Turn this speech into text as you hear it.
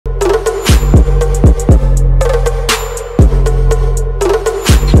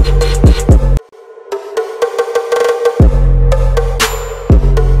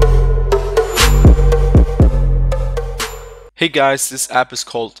guys, this app is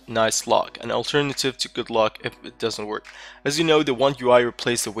called Nice Lock, an alternative to Good Lock if it doesn't work. As you know, the One UI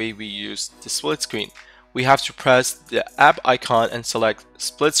replaced the way we use the split screen. We have to press the app icon and select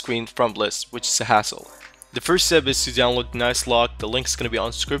split screen from list, which is a hassle. The first step is to download Nice Lock. The link is going to be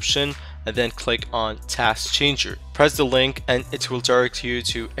on description, and then click on Task Changer. Press the link and it will direct you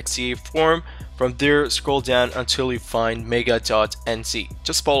to XDA form. From there, scroll down until you find mega.nz.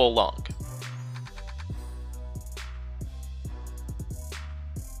 Just follow along.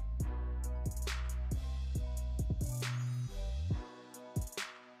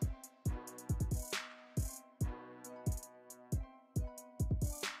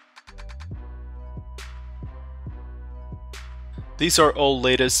 These are all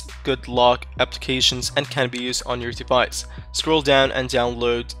latest Good Lock applications and can be used on your device. Scroll down and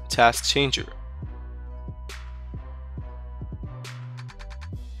download Task Changer.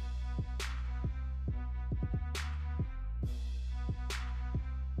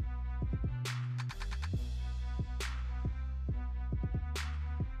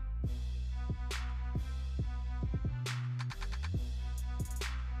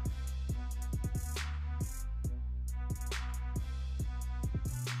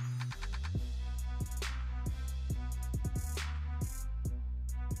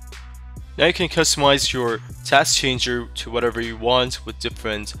 Now you can customize your task changer to whatever you want with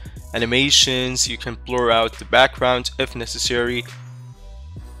different animations. You can blur out the background if necessary.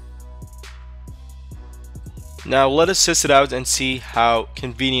 Now let us test it out and see how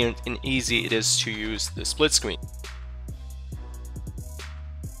convenient and easy it is to use the split screen.